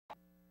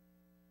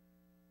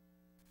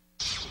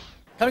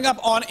Coming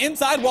up on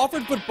Inside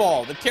Wofford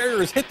Football, the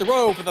Terriers hit the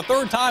road for the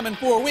third time in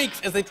 4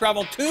 weeks as they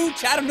travel to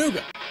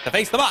Chattanooga to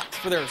face the Mocs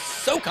for their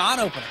SoCon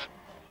opener.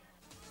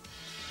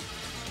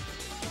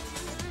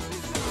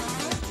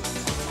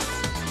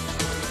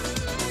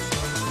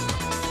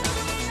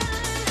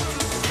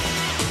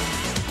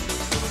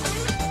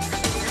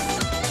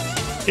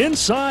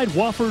 Inside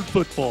Wofford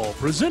Football,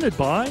 presented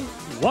by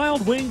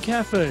Wild Wing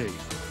Cafe,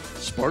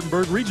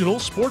 Spartanburg Regional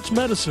Sports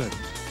Medicine,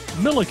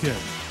 Milliken,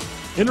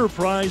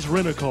 Enterprise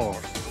Rent-A-Car,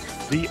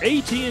 the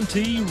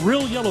AT&T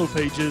Real Yellow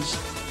Pages,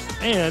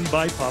 and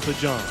by Papa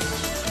John's.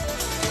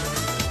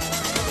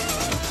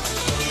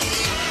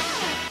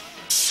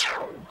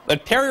 The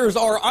Terriers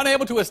are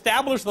unable to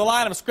establish the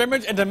line of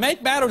scrimmage, and to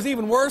make matters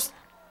even worse,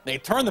 they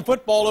turn the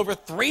football over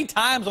 3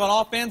 times on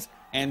offense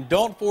and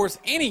don't force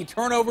any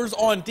turnovers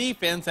on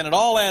defense, and it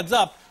all adds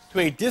up to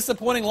a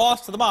disappointing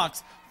loss to the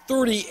Mocs,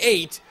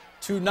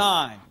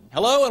 38-9.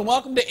 Hello and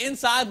welcome to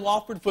Inside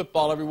Wofford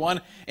Football, everyone.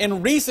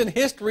 In recent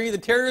history, the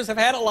Terriers have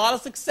had a lot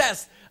of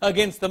success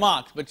against the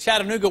Mocs, but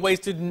Chattanooga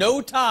wasted no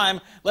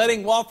time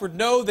letting Wofford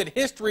know that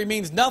history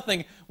means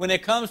nothing when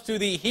it comes to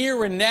the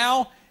here and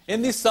now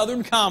in the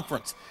Southern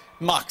Conference.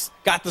 Mocs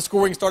got the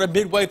scoring started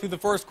midway through the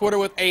first quarter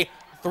with a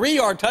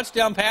 3-yard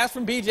touchdown pass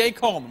from B.J.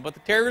 Coleman, but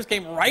the Terriers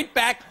came right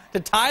back to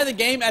tie the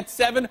game at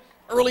 7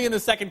 early in the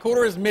second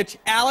quarter as Mitch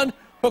Allen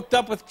hooked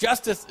up with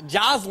Justice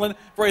Joslin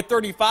for a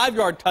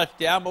 35-yard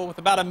touchdown. But with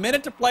about a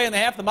minute to play in the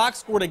half, the Mocs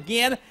scored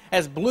again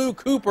as Blue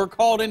Cooper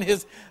called in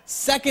his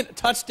second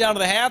touchdown of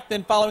the half.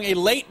 Then following a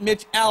late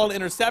Mitch Allen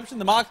interception,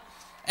 the Mocs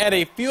had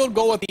a field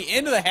goal at the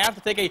end of the half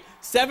to take a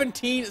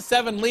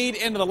 17-7 lead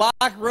into the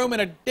locker room,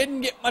 and it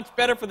didn't get much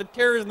better for the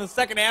Terriers in the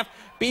second half.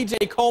 B.J.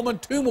 Coleman,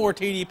 2 more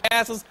TD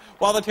passes.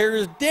 While the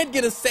Terriers did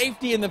get a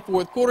safety in the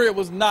fourth quarter, it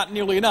was not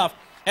nearly enough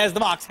as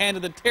the Mocs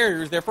handed the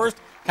Terriers their first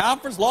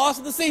conference loss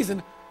of the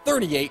season,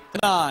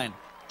 38-9.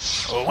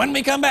 When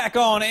we come back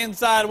on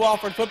Inside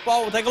Wofford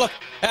Football, we'll take a look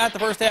at the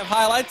first half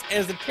highlights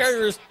as the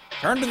Terriers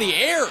turn to the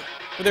air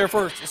for their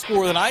first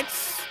score of the night.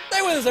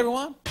 Stay with us,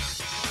 everyone.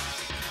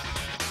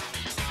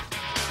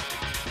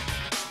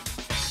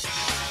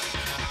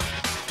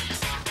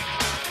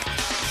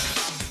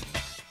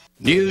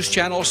 News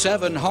Channel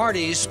 7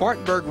 Hardee's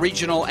Spartanburg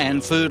Regional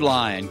and Food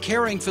Line,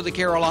 caring for the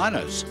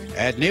Carolinas.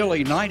 At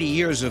nearly 90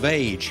 years of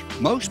age,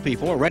 most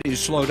people are ready to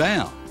slow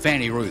down.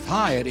 Fannie Ruth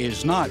Hyatt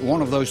is not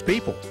one of those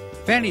people.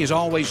 Fannie is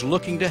always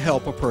looking to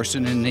help a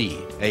person in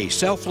need, a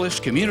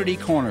selfless community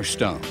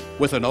cornerstone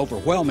with an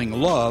overwhelming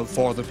love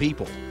for the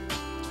people.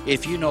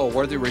 If you know a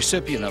worthy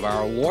recipient of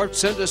our award,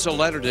 send us a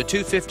letter to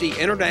 250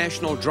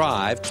 International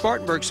Drive,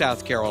 Spartanburg,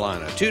 South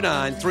Carolina,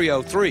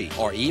 29303,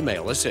 or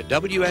email us at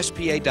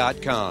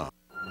WSPA.com.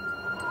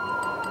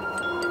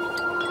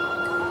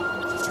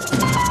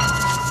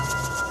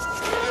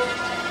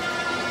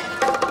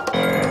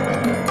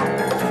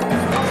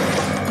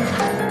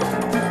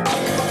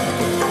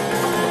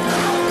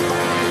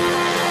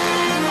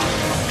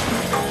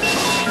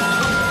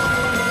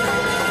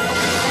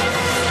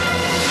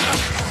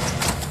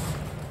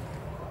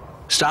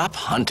 Stop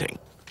hunting.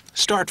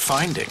 Start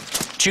finding.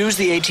 Choose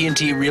the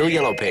AT&T Real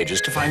Yellow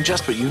Pages to find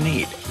just what you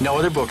need. No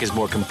other book has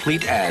more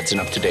complete ads and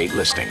up-to-date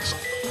listings.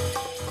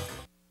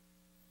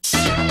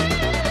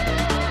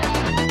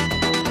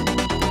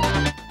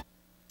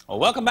 Well,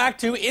 welcome back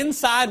to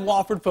Inside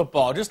Wofford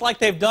Football. Just like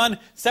they've done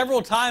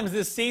several times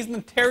this season,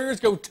 the Terriers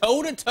go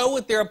toe-to-toe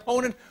with their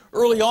opponent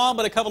early on,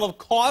 but a couple of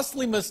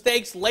costly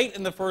mistakes late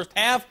in the first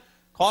half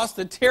cost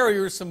the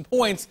Terriers some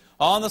points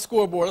on the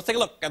scoreboard. Let's take a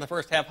look at the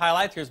first half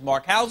highlights. Here's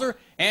Mark Hauser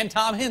and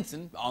Tom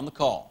Henson on the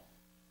call.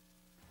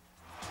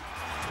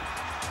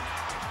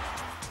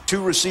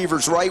 2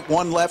 receivers right,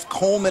 1 left.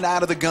 Coleman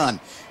out of the gun.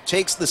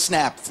 Takes the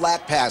snap,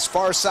 flat pass,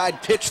 far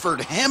side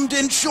Pitchford, hemmed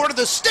in short of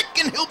the stick,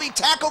 and he'll be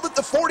tackled at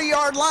the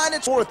 40-yard line.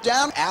 It's 4th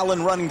down.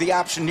 Allen running the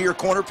option near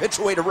corner, pitch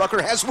away to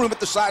Rucker, has room at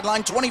the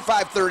sideline,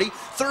 25-30,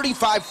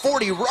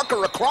 35-40.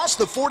 Rucker across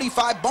the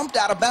 45, bumped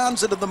out of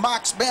bounds into the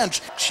Mocs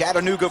bench.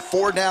 Chattanooga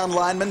 4 down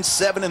linemen,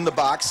 7 in the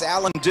box.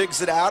 Allen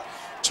digs it out.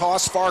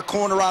 Toss far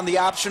corner on the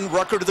option,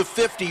 Rucker to the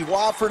 50.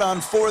 Wofford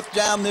on 4th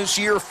down this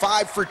year,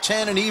 5 for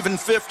 10 and even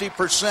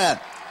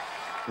 50%.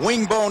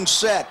 Wingbone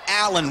set.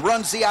 Allen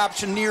runs the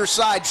option near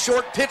side.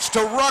 Short pitch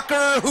to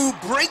Rucker, who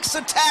breaks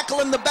a tackle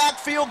in the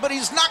backfield, but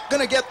he's not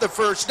going to get the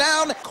first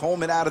down.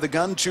 Coleman out of the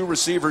gun. 2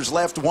 receivers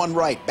left, 1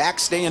 right. Back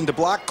staying to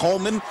block.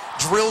 Coleman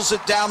drills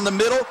it down the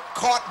middle.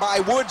 Caught by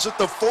Woods at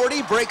the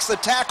 40. Breaks the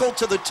tackle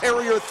to the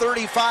Terrier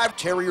 35.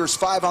 Terriers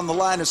 5 on the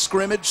line of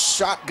scrimmage.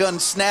 Shotgun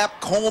snap.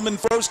 Coleman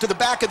throws to the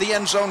back of the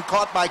end zone.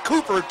 Caught by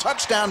Cooper.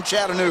 Touchdown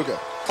Chattanooga.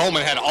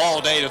 Coleman had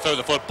all day to throw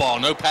the football.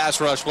 No pass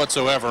rush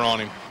whatsoever on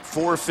him.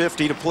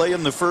 4:50 to play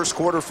in the first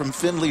quarter from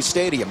Finley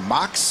Stadium.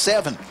 Mocs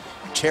 7,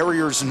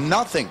 Terriers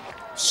nothing.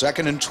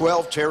 2nd and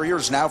 12,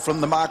 Terriers now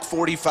from the Moc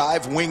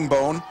 45,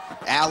 Wingbone.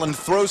 Allen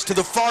throws to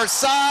the far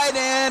side,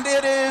 and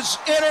it is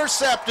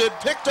intercepted,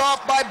 picked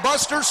off by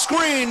Buster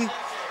Screen.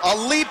 A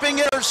leaping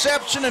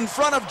interception in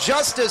front of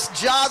Justice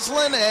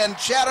Joslin, and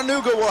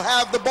Chattanooga will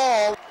have the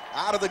ball.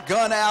 Out of the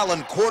gun,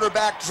 Allen,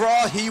 quarterback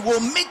draw. He will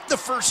make the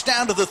first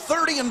down to the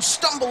 30 and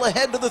stumble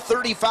ahead to the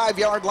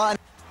 35-yard line.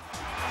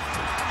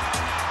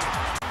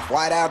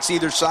 Wide outs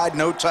either side,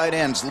 no tight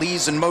ends.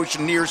 Lee's in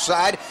motion near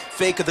side.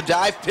 Fake of the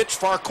dive, pitch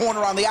far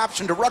corner on the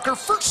option to Rucker.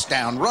 First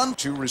down run.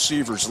 Two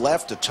receivers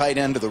left, a tight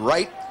end to the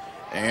right.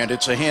 And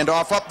it's a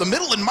handoff up the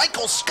middle, and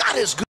Michael Scott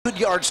has good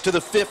yards to the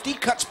 50.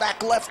 Cuts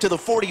back left to the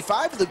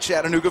 45 of the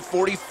Chattanooga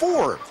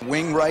 44.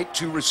 Wing right,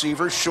 two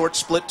receivers, short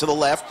split to the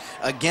left.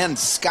 Again,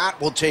 Scott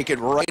will take it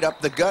right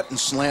up the gut and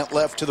slant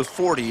left to the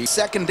 40.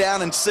 Second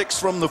down and 6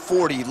 from the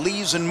 40.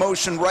 Lee's in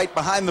motion right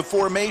behind the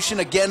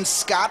formation. Again,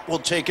 Scott will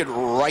take it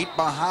right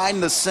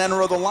behind the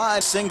center of the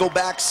line. Single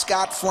back,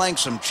 Scott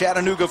flanks him.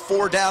 Chattanooga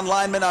 4 down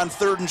linemen on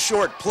 3rd and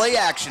short. Play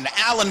action.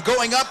 Allen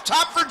going up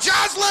top for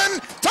Joslin.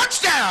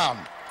 Touchdown!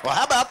 Well,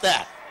 how about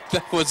that?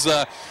 That was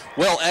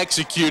well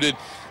executed.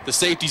 The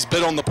safeties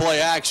bit on the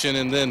play action,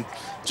 and then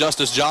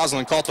Justice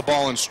Joslin caught the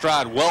ball in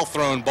stride. Well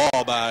thrown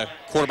ball by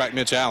quarterback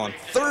Mitch Allen.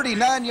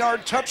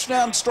 39-yard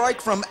touchdown strike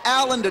from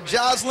Allen to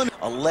Joslin.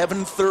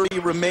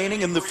 11:30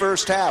 remaining in the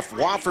first half.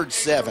 Wofford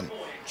 7,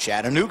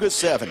 Chattanooga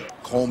 7.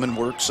 Coleman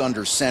works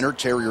under center.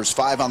 Terriers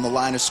 5 on the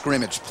line of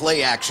scrimmage.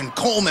 Play action.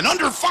 Coleman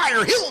under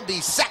fire. He'll be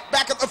sacked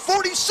back at the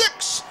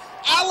 46.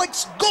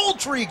 Alex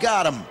Goldtree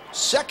got him.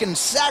 Second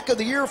sack of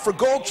the year for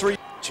Goldtree.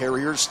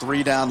 Terriers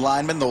 3 down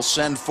linemen. They'll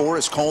send 4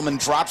 as Coleman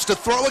drops to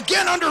throw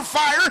again under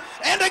fire.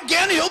 And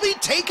again, he'll be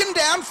taken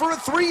down for a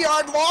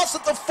 3-yard loss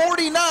at the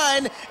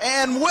 49.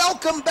 And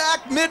welcome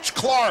back Mitch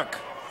Clark.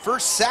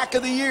 First sack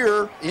of the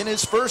year in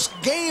his first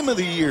game of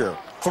the year.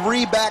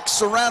 3 backs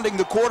surrounding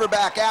the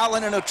quarterback.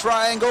 Allen in a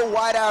triangle.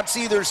 Wideouts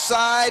either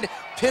side.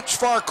 Pitch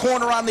far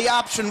corner on the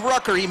option.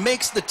 Rucker, he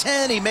makes the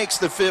 10, he makes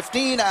the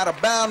 15. Out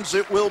of bounds,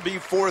 it will be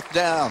 4th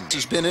down. This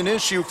has been an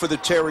issue for the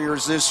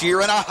Terriers this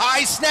year. And a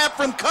high snap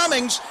from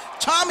Cummings.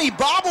 Tommy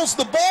bobbles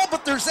the ball,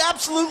 but there's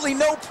absolutely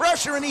no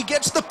pressure, and he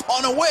gets the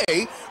punt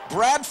away.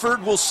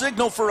 Bradford will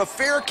signal for a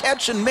fair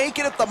catch and make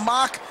it at the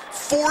mock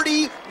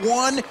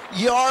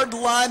 41-yard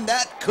line.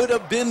 That could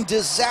have been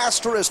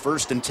disastrous.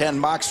 1st and 10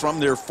 mocks from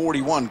their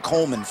 41.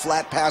 Coleman,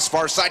 flat pass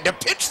far side to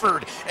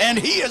Pitchford, and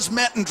he is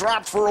met and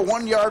dropped for a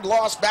 1-yard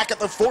loss back at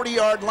the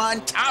 40-yard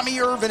line.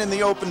 Tommy Irvin in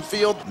the open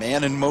field.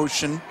 Man in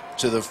motion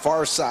to the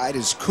far side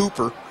is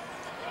Cooper.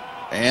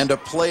 And a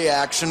play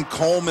action.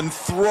 Coleman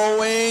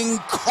throwing,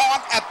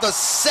 caught at the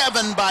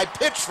 7 by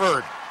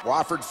Pitchford.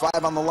 Wofford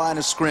 5 on the line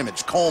of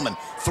scrimmage. Coleman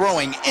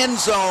throwing, end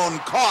zone,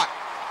 caught.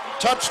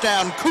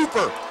 Touchdown,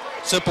 Cooper.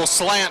 Simple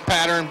slant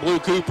pattern. Blue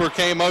Cooper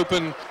came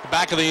open,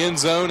 back of the end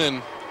zone,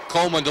 and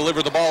Coleman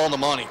delivered the ball on the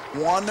money.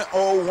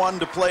 1:01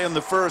 to play in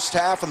the first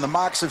half, and the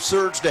Mocs have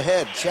surged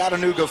ahead.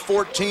 Chattanooga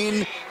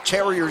 14,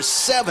 Terriers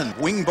 7.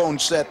 Wingbone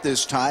set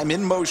this time.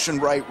 In motion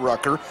right,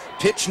 Rucker.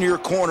 Pitch near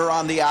corner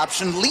on the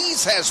option.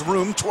 Lees has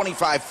room,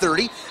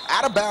 25-30.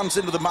 Out of bounds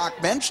into the mock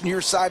bench,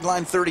 near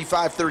sideline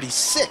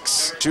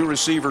 35-36. 2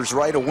 receivers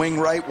right, a wing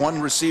right, 1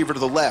 receiver to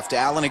the left.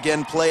 Allen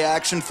again, play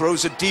action,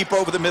 throws it deep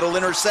over the middle,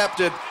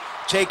 intercepted.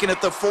 Taken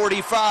at the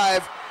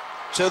 45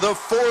 to the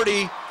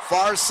 40.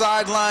 Far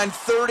sideline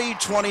 30,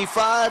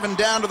 25, and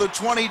down to the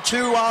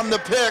 22 on the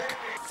pick.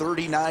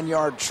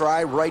 39-yard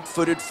try,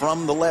 right-footed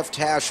from the left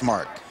hash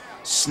mark.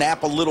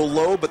 Snap a little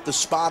low, but the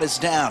spot is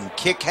down.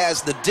 Kick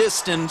has the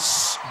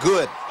distance.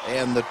 Good.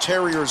 And the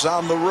Terriers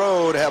on the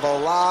road have a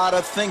lot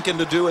of thinking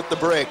to do at the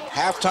break.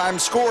 Halftime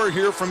score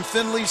here from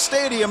Finley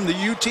Stadium.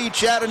 The UT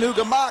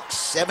Chattanooga Mocs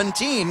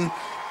 17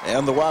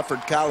 and the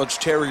Wofford College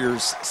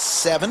Terriers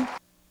 7.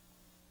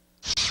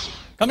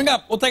 Coming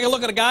up, we'll take a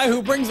look at a guy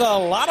who brings a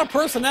lot of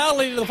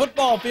personality to the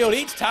football field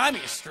each time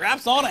he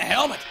straps on a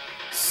helmet.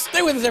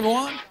 Stay with us,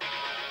 everyone.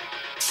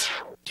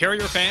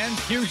 Terrier fans,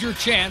 here's your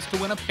chance to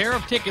win a pair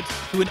of tickets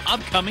to an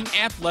upcoming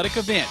athletic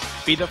event.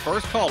 Be the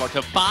first caller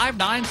to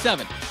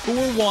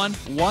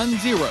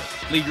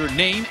 597-4110. Leave your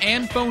name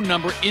and phone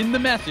number in the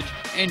message,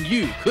 and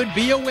you could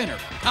be a winner.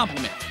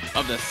 Compliments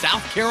of the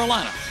South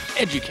Carolina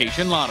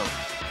Education Lottery.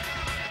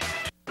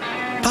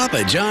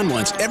 Papa John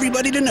wants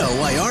everybody to know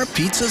why our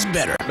pizza's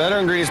better. Better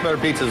ingredients, better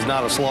pizza is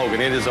not a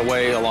slogan. It is a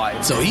way of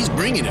life. So he's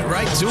bringing it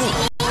right to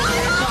him.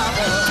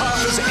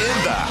 Papa's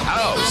in the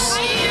house.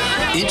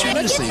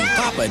 Introducing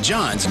Papa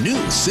John's new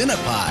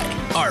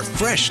Cinnapie. Our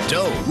fresh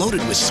dough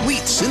loaded with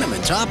sweet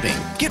cinnamon topping.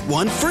 Get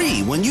one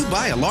free when you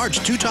buy a large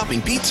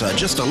 2-topping pizza,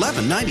 just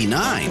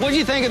 $11.99. What do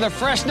you think of the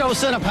fresh dough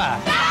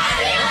Cinnapie?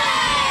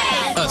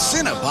 Fabulous! A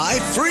Cinnapie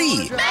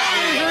free.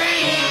 Better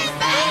ingredients,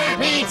 better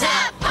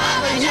pizza,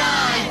 Papa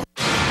John.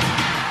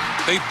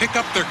 They pick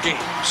up their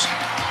games,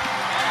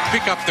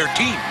 pick up their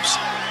teams,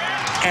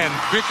 and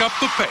pick up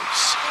the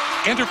pace.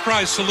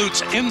 Enterprise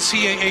salutes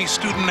NCAA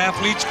student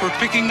athletes for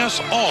picking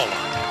us all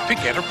up. Pick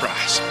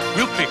Enterprise.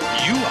 We'll pick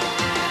you up.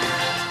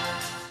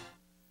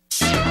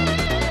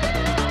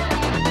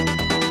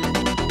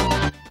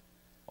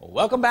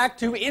 Welcome back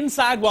to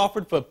Inside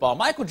Wofford Football.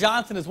 Michael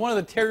Johnson is one of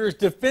the Terriers'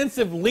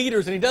 defensive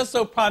leaders, and he does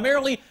so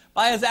primarily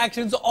by his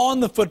actions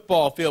on the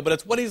football field, but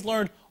it's what he's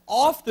learned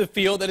off the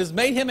field that has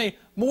made him a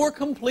more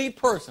complete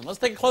person. Let's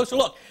take a closer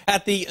look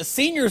at the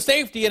senior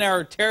safety in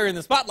our Terrier in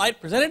the Spotlight,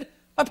 presented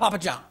by by Papa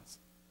John's.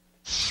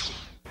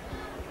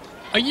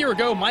 A year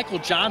ago, Michael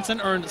Johnson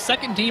earned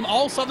second-team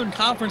All-Southern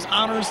Conference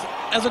honors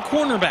as a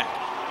cornerback.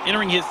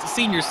 Entering his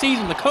senior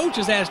season, the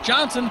coaches asked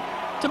Johnson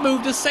to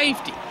move to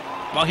safety.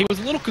 While he was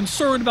a little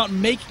concerned about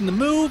making the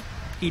move,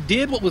 he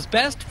did what was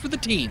best for the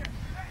team.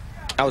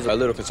 I was a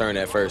little concerned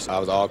at first. I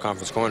was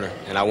all-conference corner,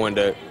 and I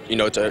wanted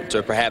to,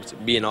 to perhaps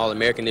be an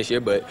All-American this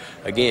year. But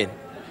again,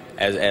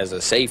 as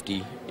a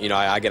safety,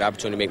 I get an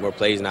opportunity to make more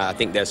plays, and I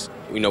think that's,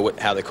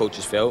 how the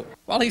coaches felt.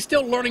 While he's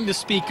still learning to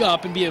speak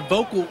up and be a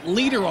vocal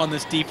leader on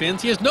this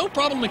defense, he has no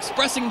problem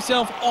expressing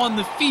himself on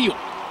the field,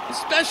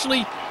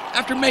 especially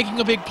after making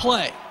a big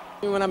play.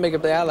 When I make a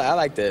play, I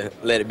like to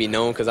let it be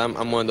known, because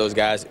I'm one of those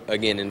guys,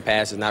 again, in the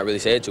past has not really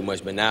said too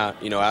much, but now,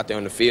 out there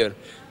on the field,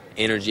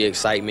 energy,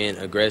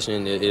 excitement,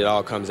 aggression, it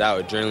all comes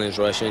out. Adrenaline's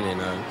rushing,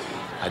 and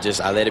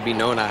I let it be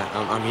known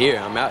I'm here,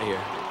 I'm out here.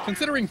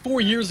 Considering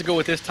 4 years ago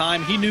at this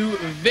time, he knew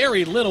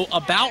very little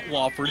about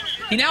Wofford.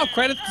 He now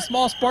credits the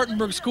small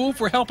Spartanburg school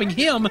for helping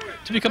him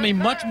to become a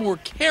much more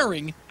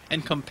caring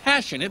and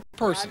compassionate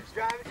person.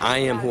 I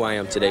am who I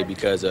am today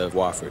because of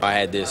Wofford. I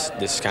had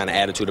this kind of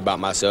attitude about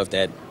myself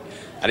that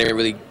I didn't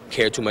really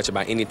care too much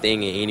about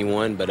anything and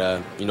anyone, but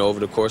over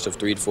the course of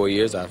 3 to 4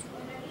 years,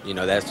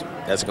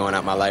 that's going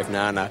out my life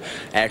now, and I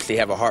actually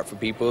have a heart for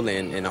people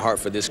and a heart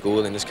for this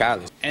school and this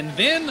college. And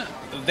then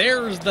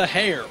there's the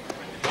hair.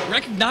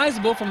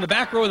 Recognizable from the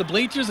back row of the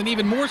bleachers, and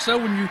even more so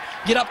when you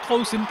get up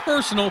close and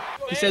personal.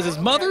 He says his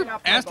mother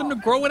asked him to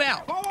grow it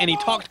out, and he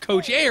talked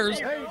Coach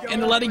Ayers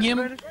into letting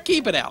him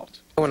keep it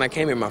out. When I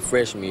came in my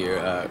freshman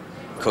year,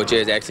 Coach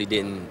Ayers actually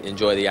didn't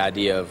enjoy the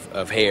idea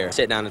of hair. I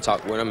sat down and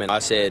talked with him, and I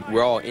said,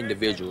 we're all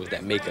individuals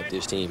that make up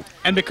this team.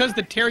 And because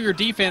the Terrier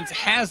defense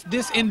has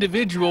this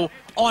individual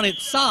on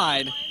its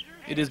side,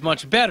 it is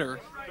much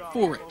better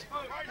for it.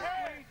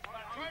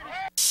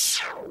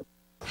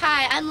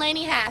 Hi, I'm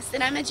Lainey Haas,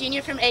 and I'm a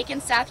junior from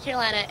Aiken, South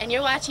Carolina, and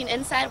you're watching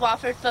Inside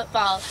Wofford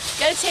Football.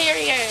 Go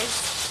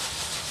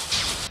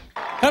Terriers!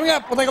 Coming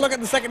up, we'll take a look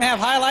at the second half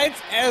highlights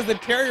as the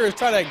Terriers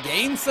try to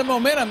gain some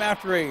momentum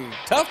after a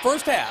tough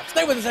first half.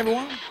 Stay with us,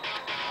 everyone.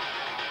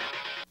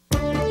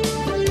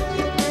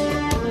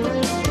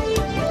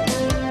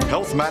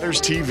 Health Matters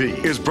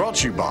TV is brought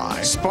to you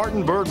by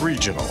Spartanburg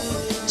Regional.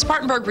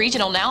 Spartanburg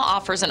Regional now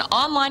offers an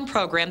online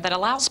program that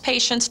allows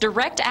patients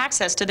direct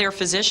access to their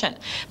physician.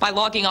 By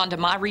logging on to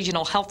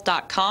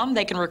myregionalhealth.com,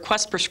 they can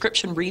request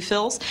prescription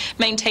refills,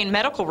 maintain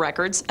medical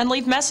records, and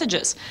leave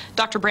messages.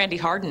 Dr. Brandy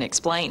Harden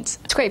explains.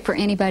 It's great for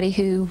anybody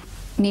who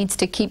needs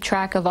to keep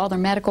track of all their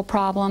medical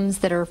problems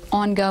that are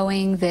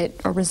ongoing, that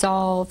are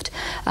resolved,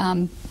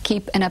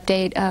 keep an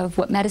update of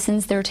what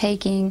medicines they're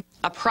taking.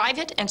 A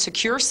private and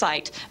secure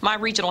site,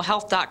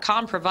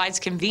 myregionalhealth.com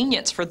provides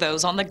convenience for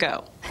those on the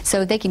go.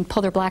 So they can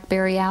pull their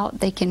BlackBerry out,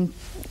 they can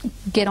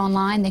get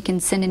online, they can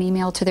send an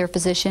email to their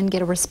physician,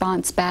 get a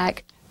response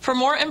back. For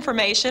more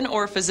information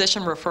or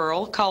physician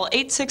referral, call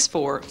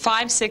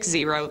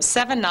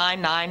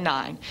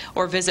 864-560-7999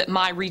 or visit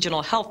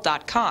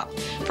myregionalhealth.com.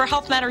 For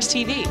Health Matters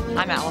TV,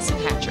 I'm Allison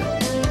Hatcher.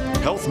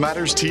 Health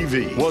Matters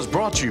TV was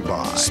brought to you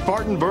by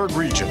Spartanburg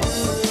Regional.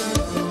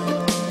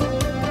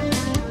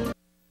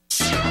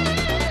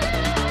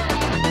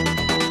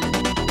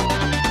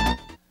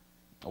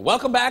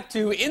 Welcome back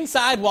to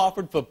Inside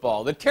Wofford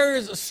Football. The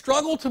Terriers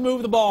struggle to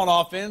move the ball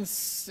on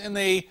offense, and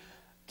they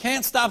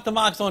can't stop the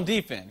Mocs on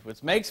defense,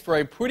 which makes for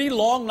a pretty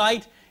long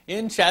night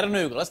in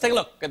Chattanooga. Let's take a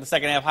look at the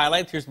second half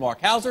highlights. Here's Mark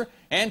Hauser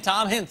and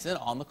Tom Henson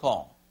on the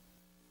call.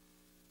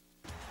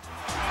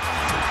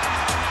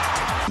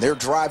 They're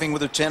driving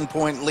with a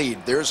 10-point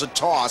lead. There's a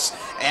toss,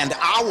 and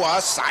Awa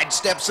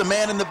sidesteps a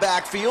man in the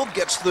backfield,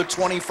 gets to the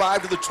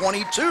 25 to the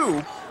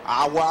 22.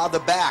 Awa the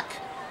back.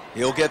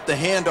 He'll get the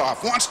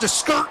handoff, wants to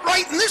skirt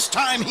right, and this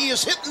time he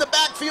is hit in the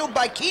backfield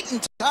by Keaton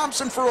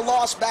Thompson for a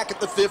loss back at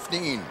the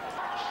 15.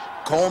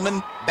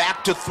 Coleman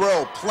back to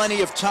throw,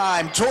 plenty of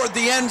time toward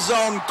the end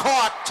zone,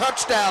 caught,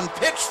 touchdown,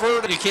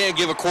 Pitchford. You can't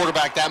give a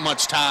quarterback that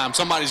much time.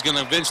 Somebody's going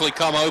to eventually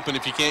come open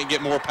if you can't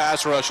get more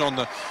pass rush on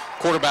the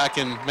quarterback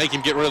and make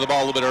him get rid of the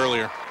ball a little bit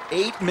earlier.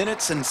 8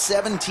 minutes and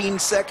 17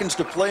 seconds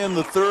to play in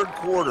the third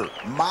quarter.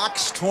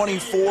 Mocs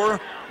 24,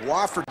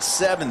 Wofford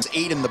 7's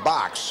 8 in the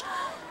box.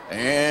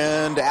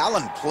 And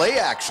Allen, play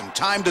action,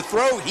 time to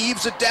throw,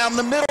 heaves it down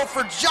the middle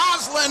for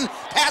Joslin.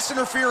 Pass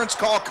interference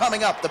call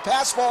coming up. The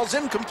pass falls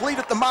incomplete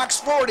at the Mocs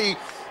 40,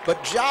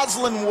 but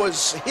Joslin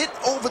was hit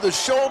over the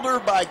shoulder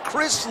by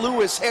Chris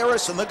Lewis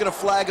Harris, and they're going to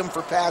flag him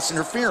for pass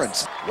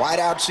interference.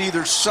 Wideouts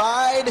either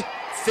side,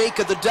 fake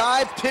of the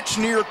dive, pitch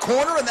near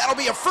corner, and that'll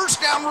be a first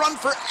down run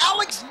for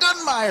Alex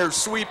Dunmeyer,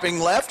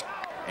 sweeping left.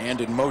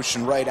 And in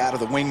motion right out of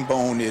the wing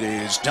bone, it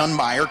is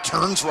Dunmeyer,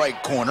 turns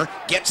right corner,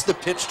 gets the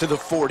pitch to the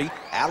 40.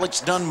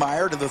 Alex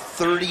Dunmeyer to the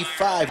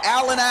 35.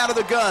 Allen out of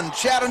the gun.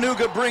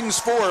 Chattanooga brings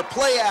 4.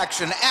 Play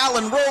action.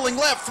 Allen rolling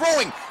left,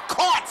 throwing.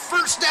 Caught.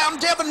 First down.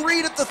 Devin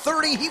Reed at the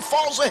 30. He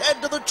falls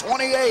ahead to the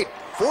 28.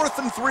 4th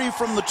and 3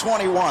 from the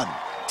 21.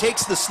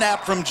 Takes the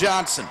snap from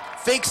Johnson.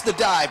 Fakes the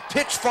dive.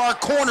 Pitch far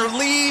corner.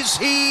 Lees.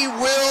 He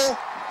will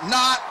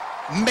not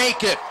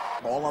make it.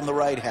 Ball on the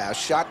right hash.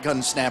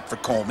 Shotgun snap for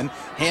Coleman.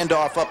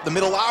 Handoff up the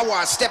middle.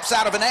 Awa steps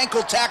out of an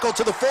ankle tackle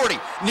to the 40.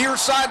 Near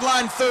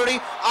sideline 30.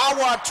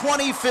 Awa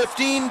 20,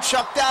 15.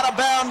 Chucked out of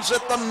bounds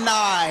at the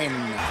 9.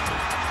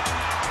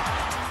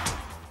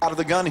 Out of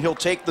the gun, he'll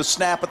take the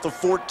snap at the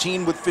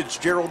 14 with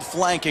Fitzgerald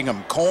flanking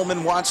him.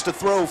 Coleman wants to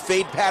throw.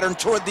 Fade pattern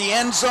toward the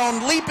end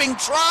zone. Leaping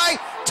try.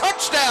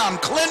 Touchdown,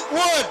 Clint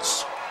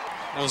Woods.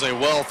 That was a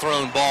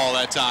well-thrown ball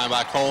that time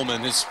by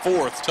Coleman. His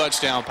 4th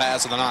touchdown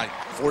pass of the night.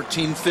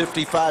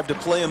 14:55 to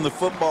play in the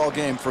football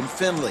game from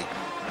Findlay.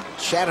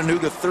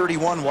 Chattanooga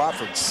 31,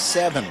 Wofford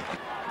 7.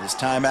 This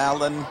time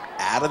Allen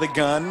out of the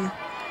gun.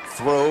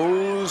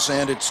 Throws,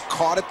 and it's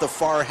caught at the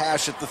far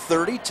hash at the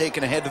 30.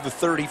 Taken ahead to the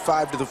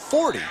 35 to the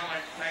 40.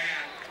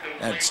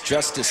 That's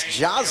Justice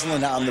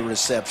Joslin on the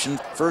reception.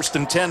 1st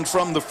and 10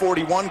 from the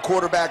 41.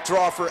 Quarterback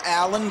draw for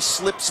Allen.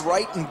 Slips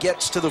right and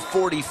gets to the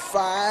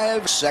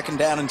 45. 2nd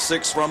down and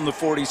 6 from the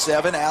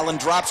 47. Allen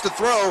drops to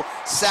throw.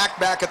 Sack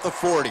back at the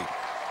 40.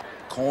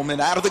 Coleman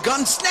out of the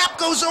gun. Snap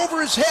goes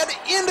over his head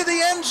into the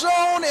end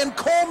zone, and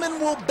Coleman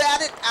will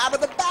bat it out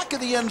of the back of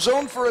the end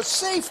zone for a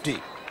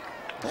safety.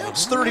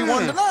 It's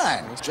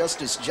 31-9.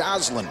 Justice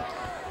Joslin.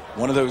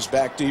 One of those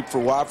back deep for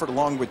Wofford,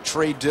 along with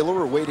Trey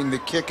Diller, awaiting the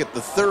kick at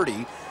the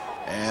 30.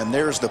 And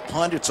there's the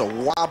punt. It's a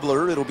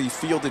wobbler. It'll be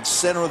fielded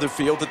center of the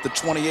field at the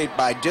 28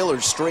 by Diller.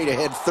 Straight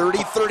ahead 30,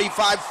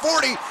 35,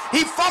 40.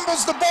 He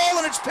fumbles the ball,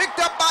 and it's picked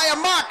up by a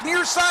mock.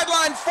 Near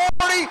sideline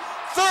 40,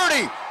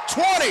 30,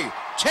 20,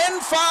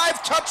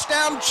 10-5.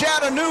 Touchdown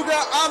Chattanooga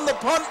on the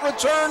punt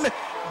return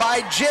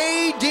by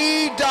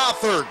J.D.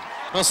 Dothard.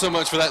 Not so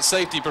much for that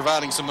safety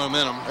providing some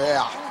momentum.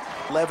 Yeah.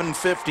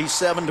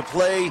 11:57 to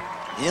play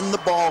in the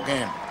ball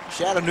game.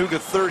 Chattanooga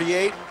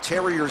 38,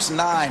 Terriers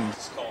 9.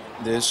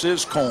 This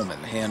is Coleman.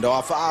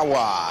 Handoff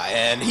Awa,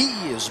 and he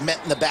is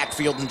met in the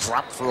backfield and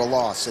dropped for a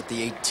loss at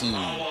the 18.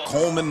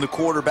 Coleman, the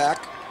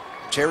quarterback.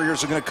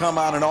 Terriers are going to come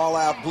on an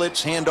all-out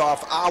blitz.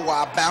 Handoff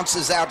Awa,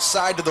 bounces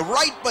outside to the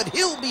right, but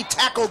he'll be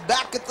tackled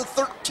back at the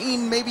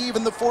 13, maybe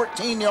even the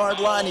 14-yard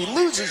line. He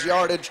loses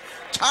yardage.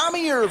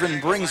 Tommy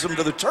Irvin brings him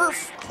to the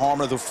turf.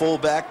 Palmer, the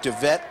fullback.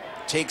 Davitte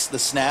takes the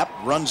snap,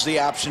 runs the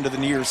option to the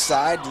near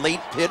side. Late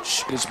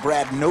pitch is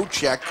Brad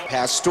Nocheck.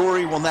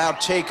 Pastore will now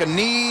take a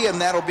knee, and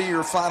that'll be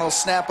your final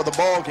snap of the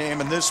ball game.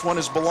 And this one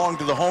has belonged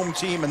to the home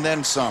team and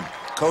then some.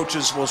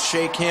 Coaches will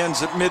shake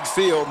hands at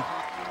midfield.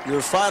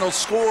 Your final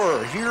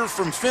score here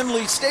from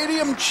Findlay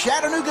Stadium,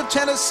 Chattanooga,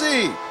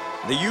 Tennessee.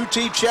 The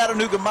UT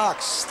Chattanooga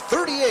Mocs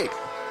 38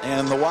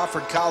 and the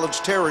Wofford College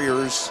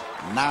Terriers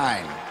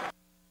 9.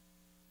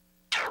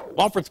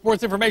 Wofford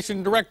Sports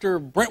Information Director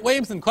Brent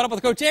Williamson caught up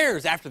with Coach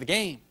Ayers after the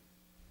game.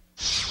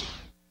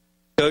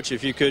 Coach,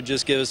 if you could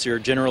just give us your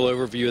general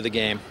overview of the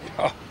game.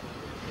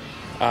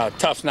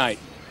 Tough night.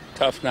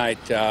 Tough night.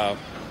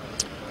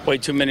 Way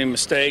too many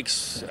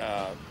mistakes,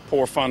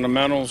 poor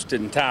fundamentals,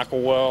 didn't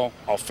tackle well.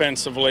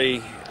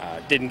 Offensively,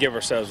 didn't give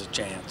ourselves a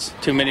chance.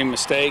 Too many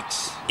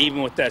mistakes.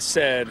 Even with that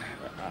said,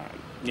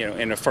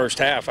 in the first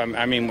half,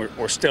 I mean,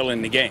 we're still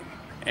in the game.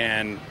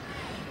 And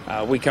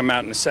we come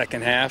out in the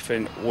second half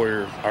and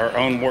we're our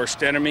own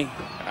worst enemy.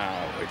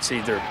 It's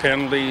either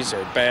penalties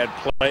or bad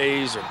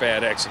plays or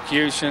bad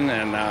execution,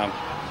 and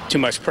too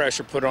much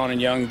pressure put on a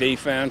young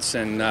defense,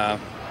 and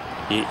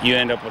you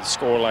end up with a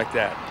score like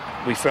that.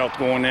 We felt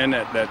going in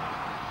that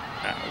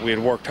we had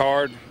worked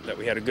hard, that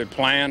we had a good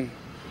plan.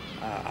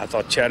 I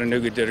thought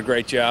Chattanooga did a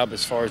great job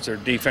as far as their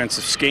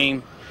defensive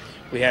scheme.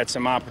 We had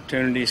some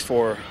opportunities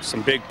for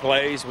some big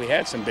plays. We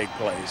had some big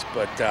plays,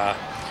 but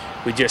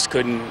we just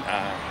couldn't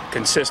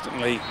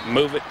consistently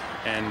move it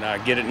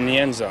and get it in the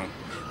end zone.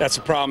 That's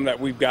a problem that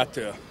we've got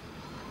to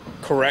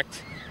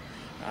correct.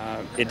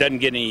 It doesn't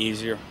get any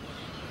easier.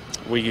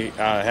 We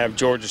have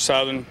Georgia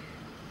Southern.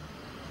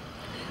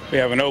 We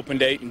have an open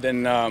date, and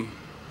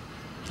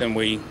then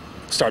we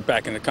start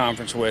back in the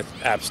conference with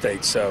App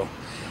State. So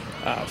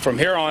from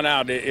here on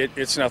out,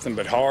 it's nothing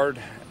but hard.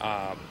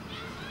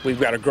 We've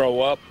got to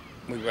grow up.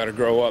 We've got to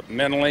grow up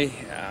mentally.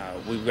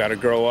 We've got to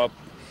grow up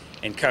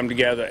and come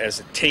together as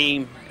a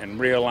team and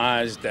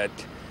realize that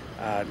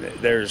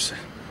there's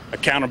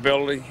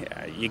accountability.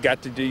 You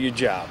got to do your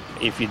job.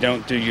 If you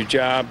don't do your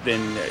job,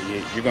 then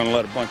you're going to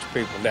let a bunch of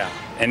people down.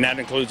 And that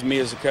includes me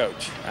as a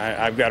coach.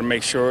 I've got to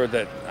make sure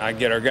that I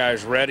get our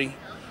guys ready.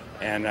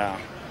 And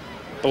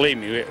believe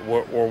me,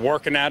 we're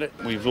working at it.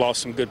 We've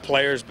lost some good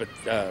players, but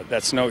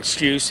that's no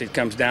excuse. It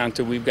comes down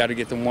to we've got to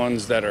get the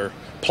ones that are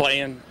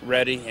playing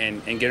ready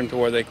and get them to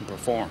where they can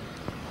perform.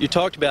 You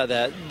talked about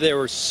that. There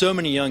were so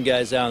many young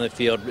guys out on the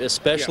field,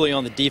 especially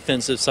on the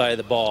defensive side of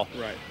the ball.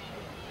 Right.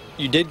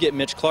 You did get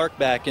Mitch Clark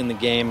back in the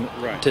game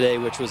today,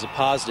 which was a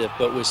positive,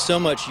 but with so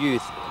much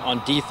youth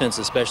on defense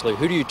especially,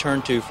 who do you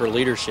turn to for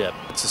leadership?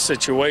 It's a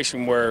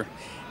situation where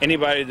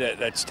anybody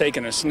that's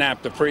taken a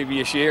snap the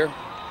previous year,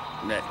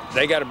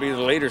 they got to be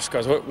the leaders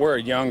because we're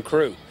a young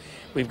crew.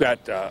 We've got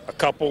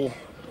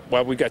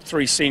we've got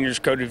 3 seniors,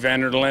 Cody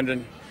Vander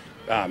Linden,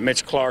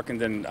 Mitch Clark,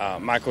 and then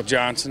Michael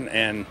Johnson,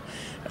 and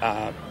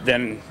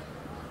then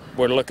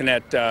we're looking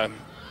at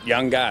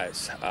young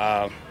guys.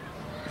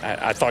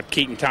 I thought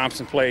Keaton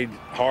Thompson played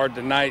hard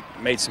tonight,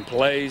 made some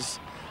plays.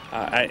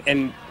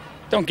 And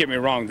don't get me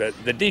wrong,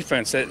 the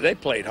defense, they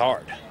played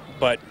hard.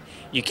 But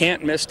you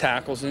can't miss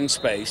tackles in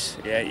space.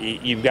 Yeah,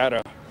 you've got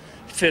to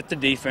fit the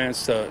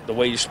defense the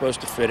way you're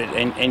supposed to fit it,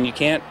 and you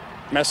can't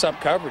mess up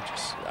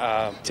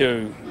coverages.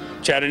 To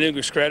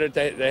Chattanooga's credit,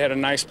 they had a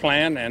nice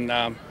plan, and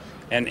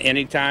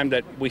any time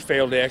that we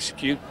failed to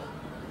execute,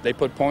 they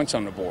put points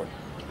on the board.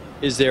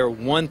 Is there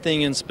one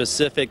thing in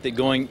specific that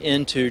going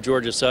into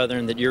Georgia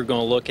Southern that you're going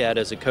to look at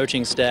as a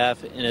coaching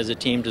staff and as a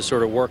team to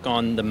sort of work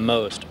on the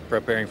most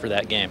preparing for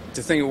that game?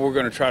 The thing that we're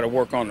going to try to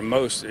work on the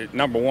most,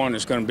 number one,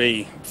 is going to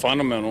be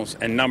fundamentals,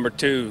 and number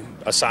two,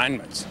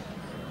 assignments.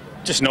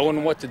 Just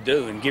knowing what to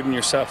do and giving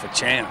yourself a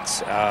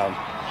chance.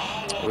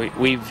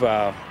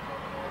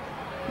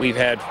 We've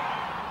had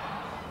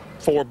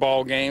 4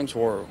 ball games.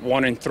 We're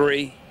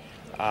 1-3.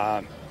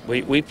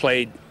 We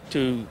played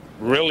 2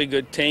 really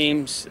good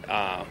teams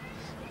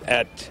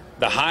at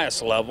the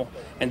highest level,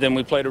 and then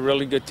we played a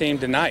really good team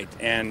tonight.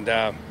 And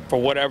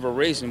for whatever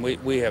reason,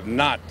 we have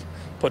not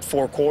put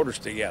 4 quarters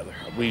together.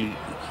 We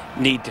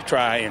need to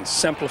try and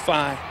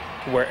simplify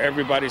to where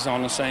everybody's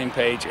on the same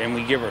page and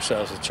we give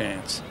ourselves a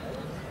chance.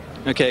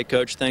 Okay,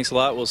 Coach, thanks a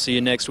lot. We'll see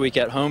you next week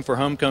at home for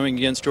homecoming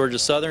against Georgia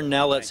Southern.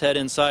 Now let's head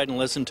inside and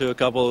listen to a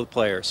couple of the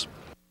players.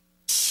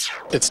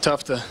 It's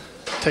tough to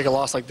take a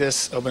loss like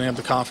this opening up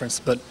the conference,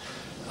 but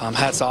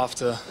hats off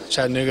to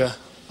Chattanooga.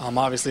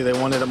 Obviously, they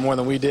wanted it more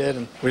than we did,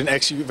 and we didn't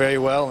execute very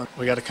well. And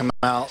we got to come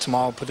out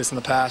tomorrow, put this in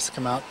the past,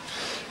 come out,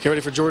 get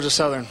ready for Georgia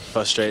Southern.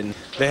 Frustrating.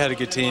 They had a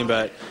good team,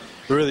 but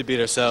we really beat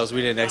ourselves.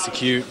 We didn't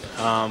execute.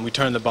 We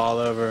turned the ball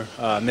over,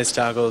 missed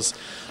tackles,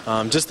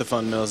 just the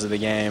fundamentals of the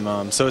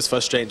game. So it's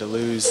frustrating to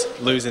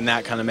lose in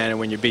that kind of manner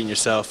when you're beating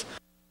yourself.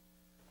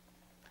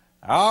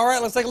 All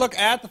right, let's take a look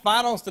at the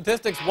final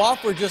statistics.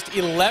 Wofford just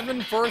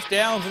 11 first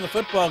downs in the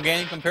football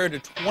game compared to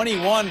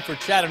 21 for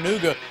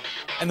Chattanooga.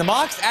 And the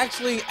Mocs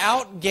actually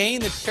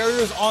outgained the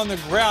Terriers on the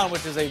ground,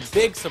 which is a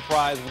big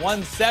surprise,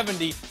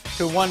 170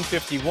 to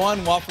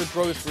 151. Wofford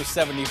throws for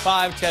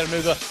 75,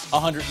 Chattanooga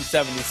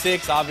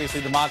 176. Obviously,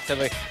 the Mocs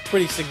have a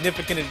pretty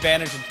significant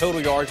advantage in total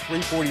yards,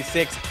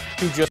 346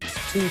 to just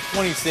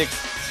 226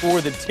 for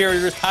the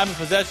Terriers. Time of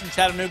possession,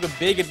 Chattanooga,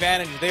 big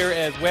advantage there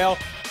as well.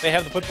 They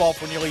have the football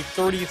for nearly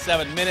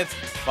 37 minutes,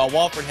 while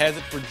Wofford has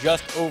it for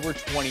just over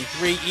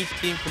 23. Each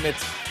team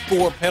commits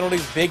 4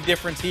 penalties. Big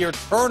difference here.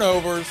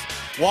 Turnovers.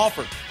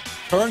 Wofford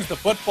turns the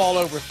football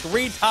over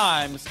 3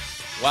 times,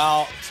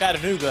 while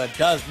Chattanooga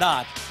does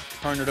not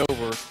turn it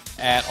over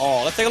at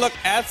all. Let's take a look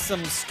at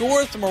some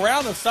scores from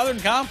around the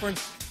Southern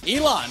Conference.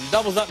 Elon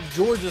doubles up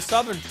Georgia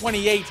Southern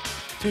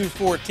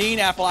 28-14.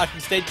 Appalachian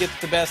State gets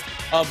the best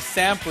of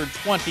Samford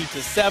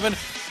 20-7.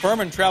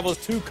 Furman travels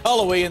to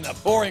Cullowhee in the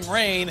pouring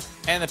rain,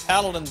 and the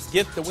Paladins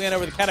get the win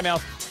over the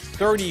Catamounts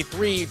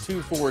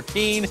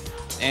 33-14.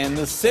 And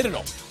the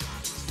Citadel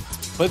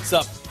puts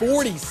up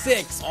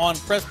 46 on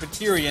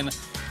Presbyterian.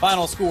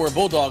 Final score,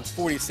 Bulldogs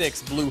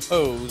 46, Blue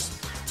Hose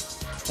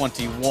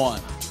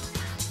 21.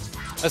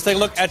 Let's take a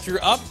look at your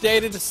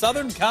updated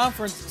Southern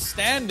Conference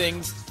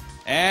standings,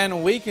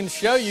 and we can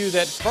show you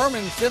that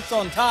Furman sits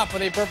on top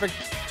with a perfect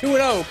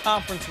 2-0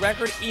 conference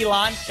record.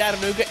 Elon,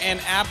 Chattanooga, and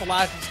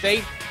Appalachian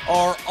State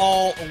are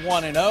all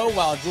 1-0,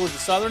 while Georgia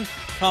Southern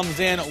comes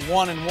in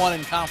 1-1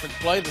 in conference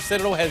play. The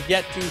Citadel has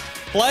yet to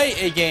play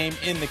a game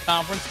in the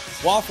conference.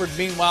 Wofford,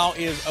 meanwhile,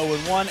 is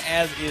 0-1,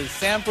 as is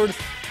Samford,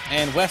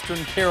 and Western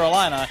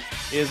Carolina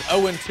is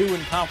 0-2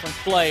 in conference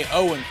play,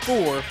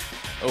 0-4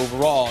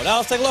 overall. Now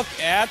let's take a look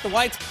at the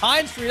Whites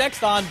Pine Street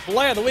Exxon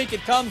play of the week.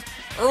 It comes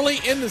early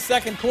in the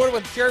second quarter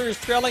with the Terriers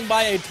trailing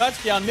by a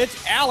touchdown. Mitch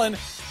Allen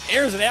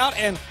airs it out,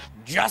 and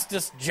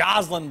Justice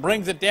Joslin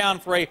brings it down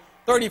for a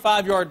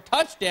 35-yard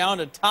touchdown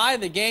to tie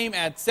the game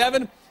at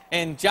 7.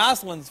 And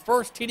Joslin's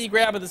first TD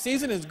grab of the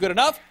season is good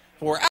enough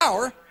for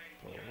our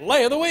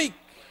play of the week.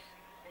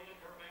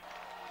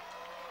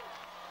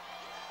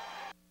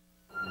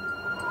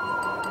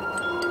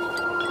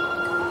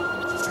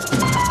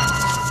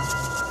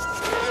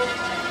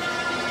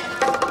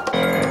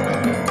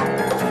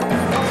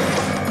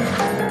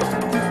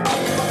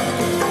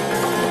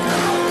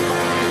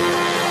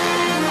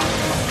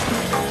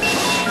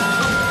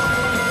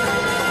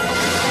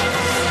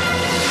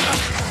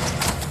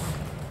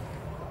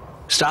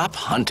 Stop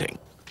hunting.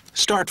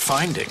 Start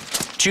finding.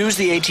 Choose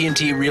the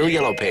AT&T Real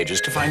Yellow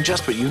Pages to find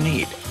just what you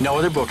need. No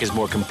other book has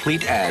more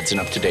complete ads and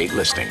up-to-date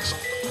listings.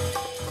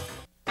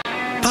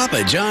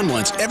 Papa John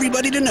wants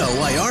everybody to know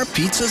why our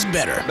pizza's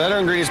better. Better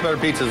ingredients, better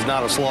pizza is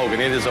not a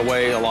slogan. It is a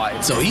way of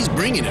life. So he's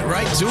bringing it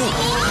right to him.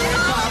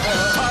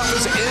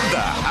 Papa's in the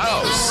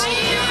house.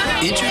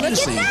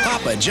 Introducing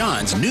Papa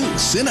John's new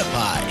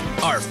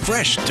Cinnapie. Our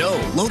fresh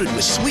dough loaded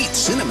with sweet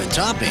cinnamon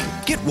topping.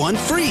 Get one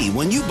free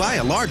when you buy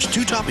a large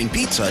 2-topping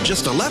pizza,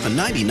 just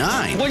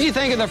 $11.99. What do you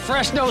think of the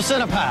fresh dough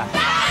Cinnapie?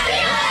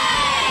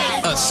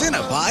 A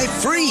Cinnapie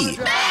free.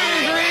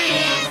 Better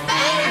ingredients,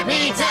 better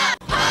pizza,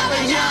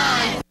 Papa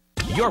John.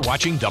 You're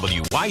watching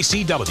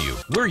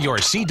WYCW. We're your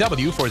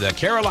CW for the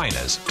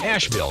Carolinas,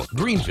 Asheville,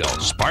 Greenville,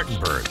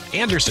 Spartanburg,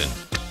 Anderson.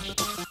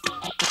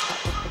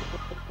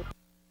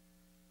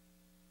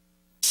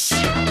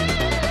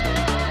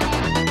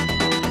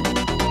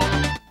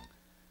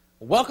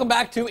 Welcome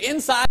back to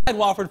Inside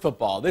Wofford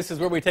Football. This is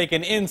where we take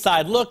an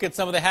inside look at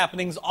some of the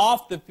happenings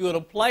off the field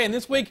of play. And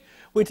this week,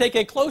 we take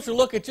a closer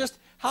look at just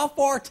how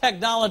far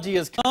technology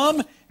has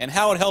come and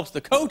how it helps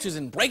the coaches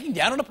in breaking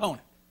down an opponent.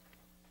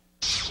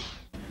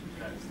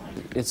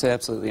 It's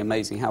absolutely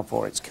amazing how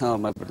far it's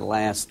come over the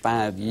last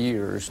 5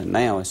 years, and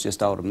now it's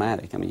just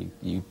automatic. I mean,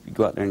 you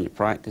go out there and you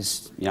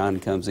practice, Jan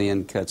comes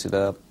in, cuts it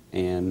up,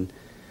 and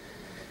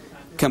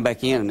come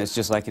back in, and it's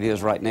just like it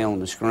is right now on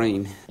the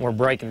screen. We're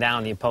breaking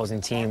down the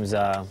opposing team's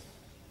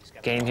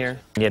game here.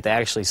 You have to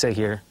actually sit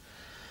here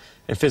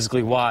and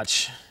physically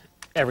watch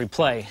every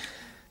play.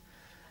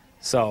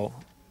 So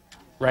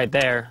right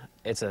there,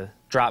 it's a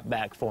drop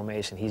back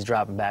formation. He's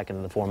dropping back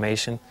into the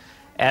formation.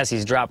 As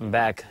he's dropping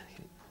back,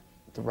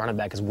 the running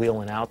back is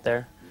wheeling out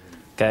there.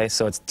 Okay,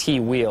 so it's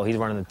T-wheel. He's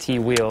running the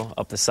T-wheel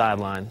up the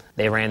sideline.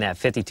 They ran that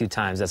 52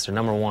 times. That's their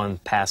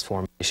 #1 pass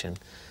formation.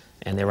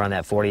 And they run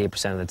that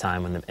 48% of the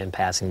time in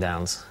passing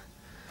downs.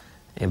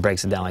 It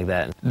breaks it down like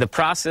that. The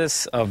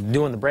process of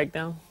doing the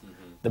breakdown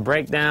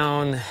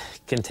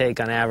can take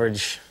on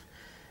average,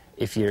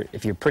 if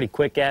you're pretty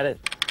quick at it,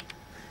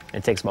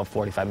 it takes about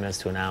 45 minutes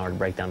to an hour to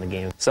break down the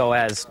game. So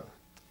as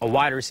a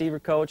wide receiver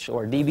coach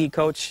or a DB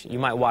coach, you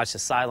might watch the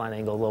sideline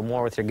angle a little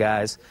more with your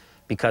guys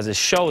because it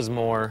shows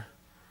more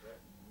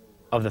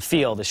of the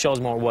field. It shows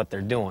more what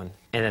they're doing.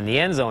 And then the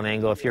end zone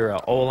angle, if you're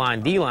an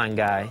O-line, D-line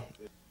guy,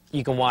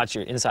 you can watch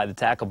your inside the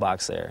tackle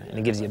box there, and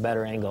it gives you a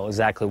better angle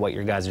exactly what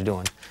your guys are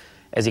doing.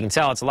 As you can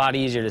tell, it's a lot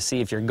easier to see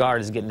if your guard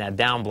is getting that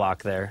down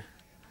block there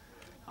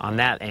on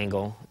that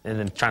angle and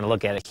then trying to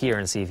look at it here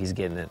and see if he's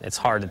getting it. It's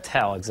hard to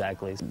tell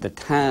exactly. The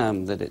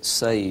time that it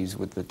saves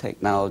with the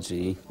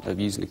technology of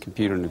using the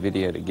computer and the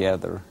video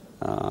together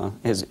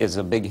is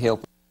a big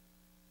help.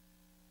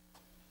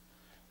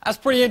 That's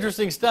pretty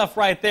interesting stuff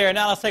right there.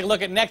 Now let's take a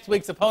look at next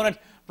week's opponent,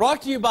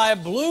 brought to you by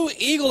Blue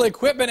Eagle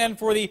Equipment. And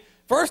for the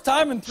first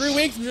time in 3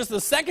 weeks and just the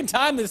second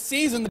time this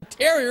season, the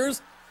Terriers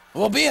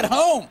will be at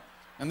home.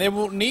 And they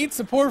will need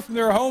support from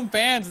their home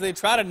fans as they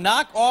try to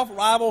knock off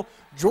rival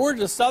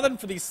Georgia Southern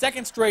for the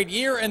 2nd straight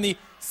year and the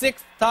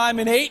 6th time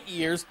in 8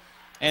 years.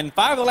 And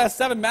 5 of the last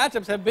 7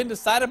 matchups have been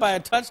decided by a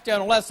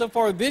touchdown or less. So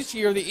far this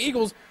year, the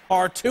Eagles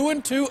are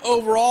 2-2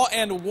 overall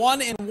and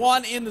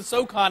 1-1 in the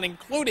SoCon,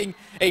 including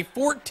a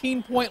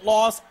 14-point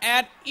loss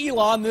at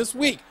Elon this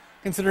week.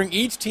 Considering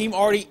each team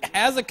already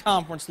has a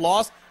conference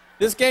loss,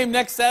 this game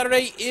next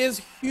Saturday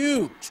is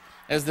huge,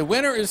 as the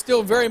winner is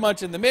still very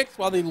much in the mix,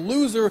 while the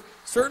loser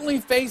certainly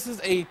faces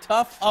a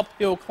tough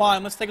uphill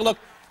climb. Let's take a look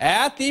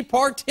at the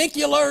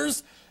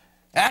particulars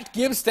at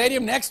Gibbs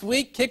Stadium next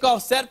week.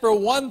 Kickoff set for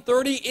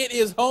 1:30. It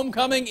is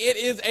homecoming. It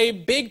is a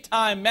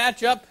big-time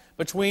matchup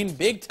between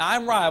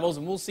big-time rivals,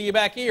 and we'll see you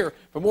back here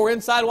for more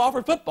Inside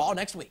Wofford Football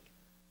next week.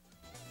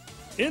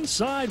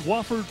 Inside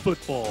Wofford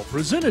Football,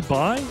 presented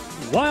by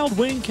Wild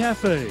Wing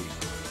Cafe,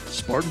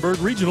 Spartanburg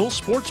Regional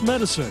Sports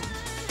Medicine,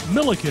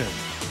 Milliken,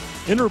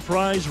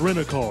 Enterprise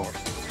Rent-A-Car,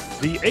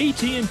 the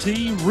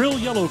AT&T Real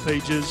Yellow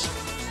Pages,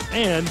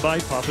 and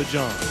by Papa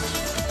John's.